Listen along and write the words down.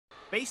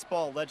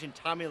Baseball legend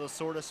Tommy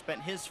Lasorda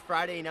spent his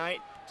Friday night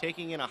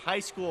taking in a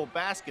high school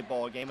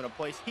basketball game in a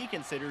place he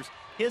considers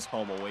his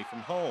home away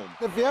from home.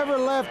 If you ever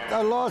left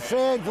Los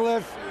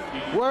Angeles,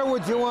 where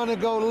would you want to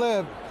go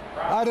live?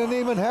 I didn't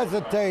even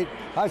hesitate.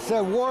 I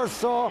said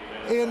Warsaw,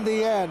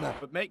 Indiana.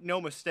 But make no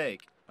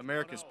mistake,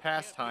 America's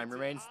pastime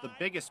remains the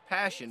biggest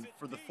passion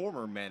for the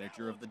former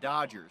manager of the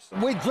Dodgers.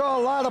 We draw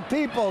a lot of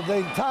people, the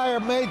entire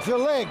major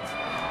leagues.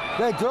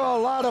 They draw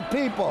a lot of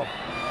people.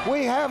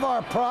 We have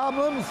our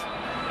problems.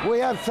 We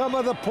have some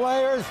of the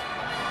players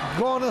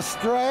going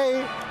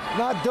astray,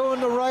 not doing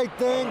the right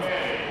thing,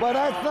 but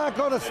that's not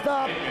going to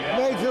stop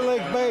Major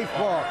League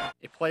Baseball.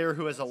 A player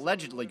who has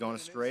allegedly gone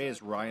astray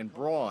is Ryan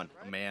Braun,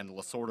 a man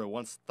Lasorda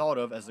once thought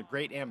of as a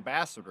great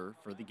ambassador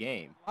for the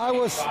game. I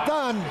was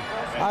stunned.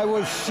 I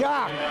was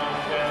shocked.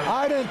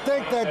 I didn't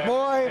think that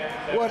boy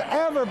would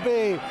ever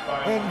be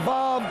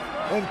involved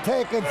in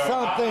taking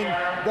something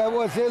that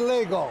was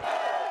illegal.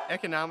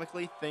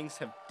 Economically, things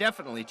have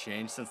definitely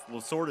changed since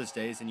Lasorda's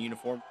days in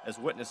uniform, as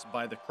witnessed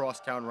by the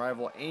crosstown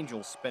rival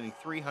Angels spending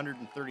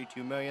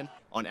 $332 million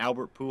on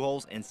Albert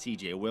Pujols and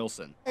C.J.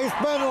 Wilson. He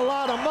spent a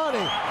lot of money.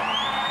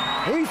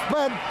 He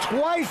spent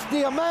twice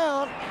the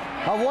amount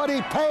of what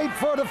he paid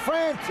for the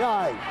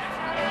franchise.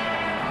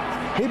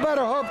 He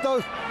better hope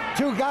those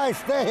two guys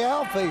stay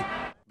healthy.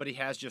 But he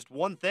has just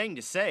one thing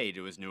to say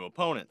to his new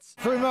opponents.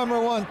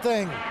 Remember one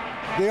thing,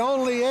 the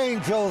only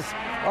Angels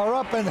are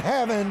up in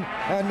heaven,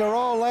 and they're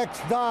all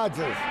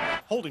ex-Dodgers.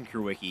 Holden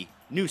Kurwicki,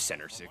 News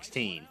Center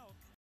 16.